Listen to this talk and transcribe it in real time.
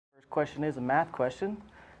question is a math question.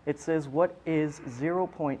 It says, what is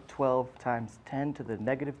 0.12 times 10 to the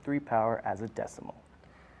negative 3 power as a decimal?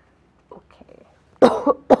 Okay.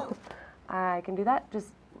 I can do that. Just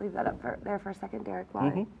leave that up there for a second, Derek.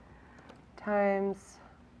 Why? Times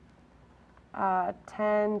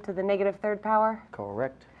 10 to the negative 3rd power?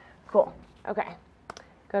 Correct. Cool. Okay.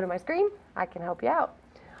 Go to my screen. I can help you out.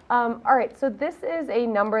 All right, so this is a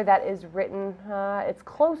number that is written, it's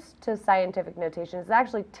close to scientific notation. It's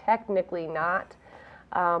actually technically not,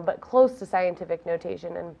 but close to scientific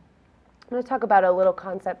notation. And I'm going to talk about a little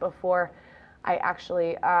concept before I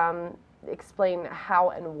actually explain how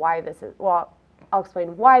and why this is, well, I'll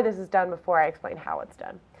explain why this is done before I explain how it's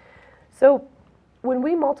done. So when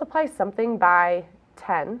we multiply something by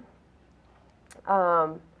 10,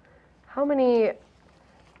 how many,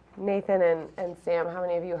 Nathan and Sam, how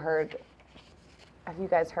many of you have you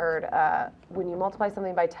guys heard, when you multiply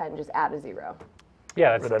something by 10, just add a 0?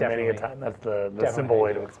 Yeah, that's many a time. That's the simple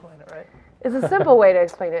way to explain it, right? It's a simple way to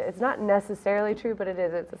explain it. It's not necessarily true, but it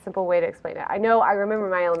is. It's a simple way to explain it. I remember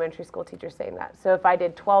my elementary school teacher saying that. So if I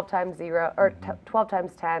did 12 times 0, or 12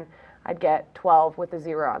 times 10, I'd get 12 with a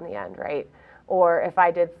 0 on the end, right? Or if I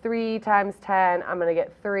did 3 times 10, I'm going to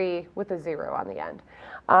get 3 with a 0 on the end,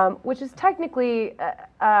 which is technically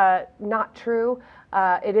not true.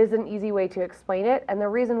 It is an easy way to explain it. And the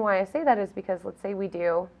reason why I say that is because let's say we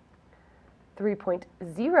do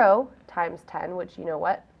 3.0 times 10, which you know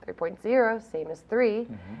what? 3.0, same as 3.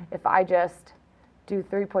 If I just do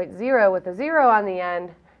 3.0 with a 0 on the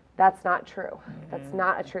end, that's not true. That's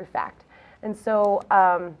not a true fact. And so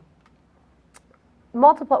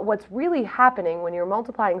what's really happening when you're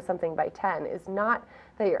multiplying something by 10 is not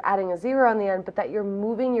that you're adding a 0 on the end, but that you're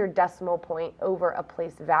moving your decimal point over a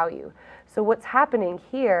place value. So what's happening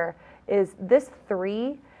here is this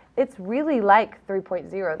 3, it's really like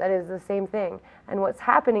 3.0. That is the same thing. And what's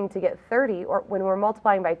happening to get 30, or when we're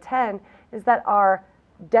multiplying by 10, is that our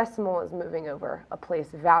decimal is moving over a place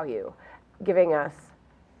value, giving us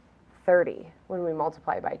 30 when we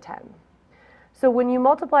multiply by 10. So when you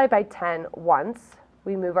multiply by 10 once,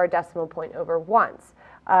 we move our decimal point over once.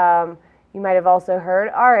 You might have also heard,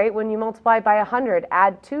 all right, when you multiply by 100,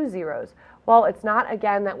 add 2 zeros. Well, it's not,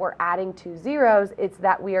 again, that we're adding 2 zeros. It's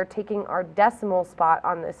that we are taking our decimal spot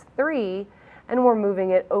on this 3, and we're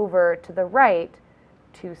moving it over to the right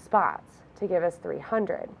 2 spots to give us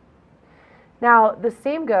 300. Now, the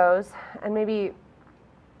same goes, and maybe,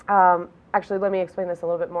 actually, let me explain this a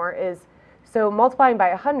little bit more, is so multiplying by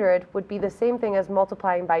 100 would be the same thing as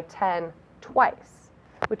multiplying by 10 twice,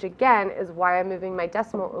 which again is why I'm moving my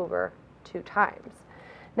decimal over 2 times.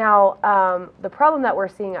 Now, the problem that we're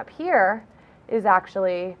seeing up here is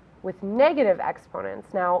actually with negative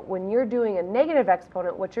exponents. Now, when you're doing a negative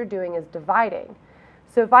exponent, what you're doing is dividing.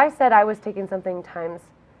 So if I said I was taking something times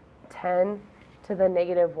 10 to the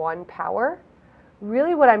negative 1 power,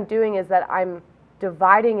 really what I'm doing is that I'm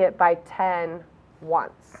dividing it by 10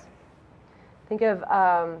 once. Think of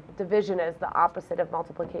division as the opposite of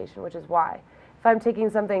multiplication, which is why. If I'm taking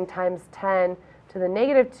something times 10 to the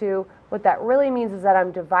negative 2, what that really means is that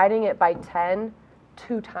I'm dividing it by 10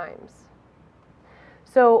 2 times.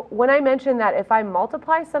 So when I mentioned that if I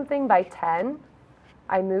multiply something by 10,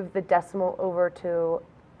 I move the decimal over to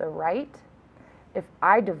the right. If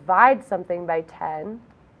I divide something by 10,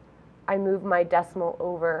 I move my decimal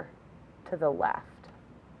over to the left.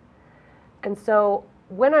 And so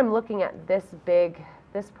when I'm looking at this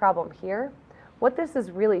problem here, what this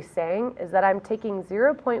is really saying is that I'm taking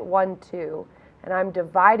 0.12 and I'm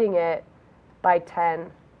dividing it by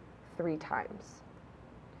 10 3 times,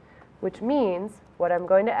 which means what I'm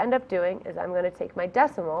going to end up doing is I'm going to take my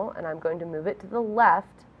decimal and I'm going to move it to the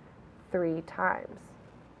left 3 times.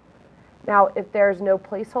 Now, if there's no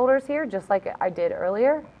placeholders here, just like I did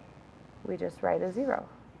earlier, we just write a 0.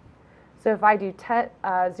 So if I do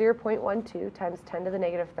 0.12 times 10 to the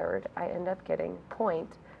negative 3rd, I end up getting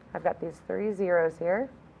point. I've got these 3 zeros here.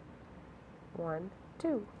 1,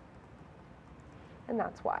 2. And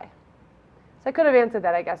that's why. So I could have answered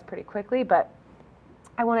that, I guess, pretty quickly, but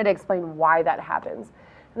I wanted to explain why that happens.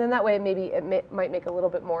 And then that way maybe it might make a little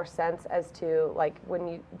bit more sense as to like when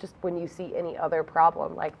you see any other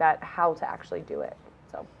problem like that, how to actually do it.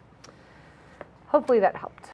 So hopefully that helped.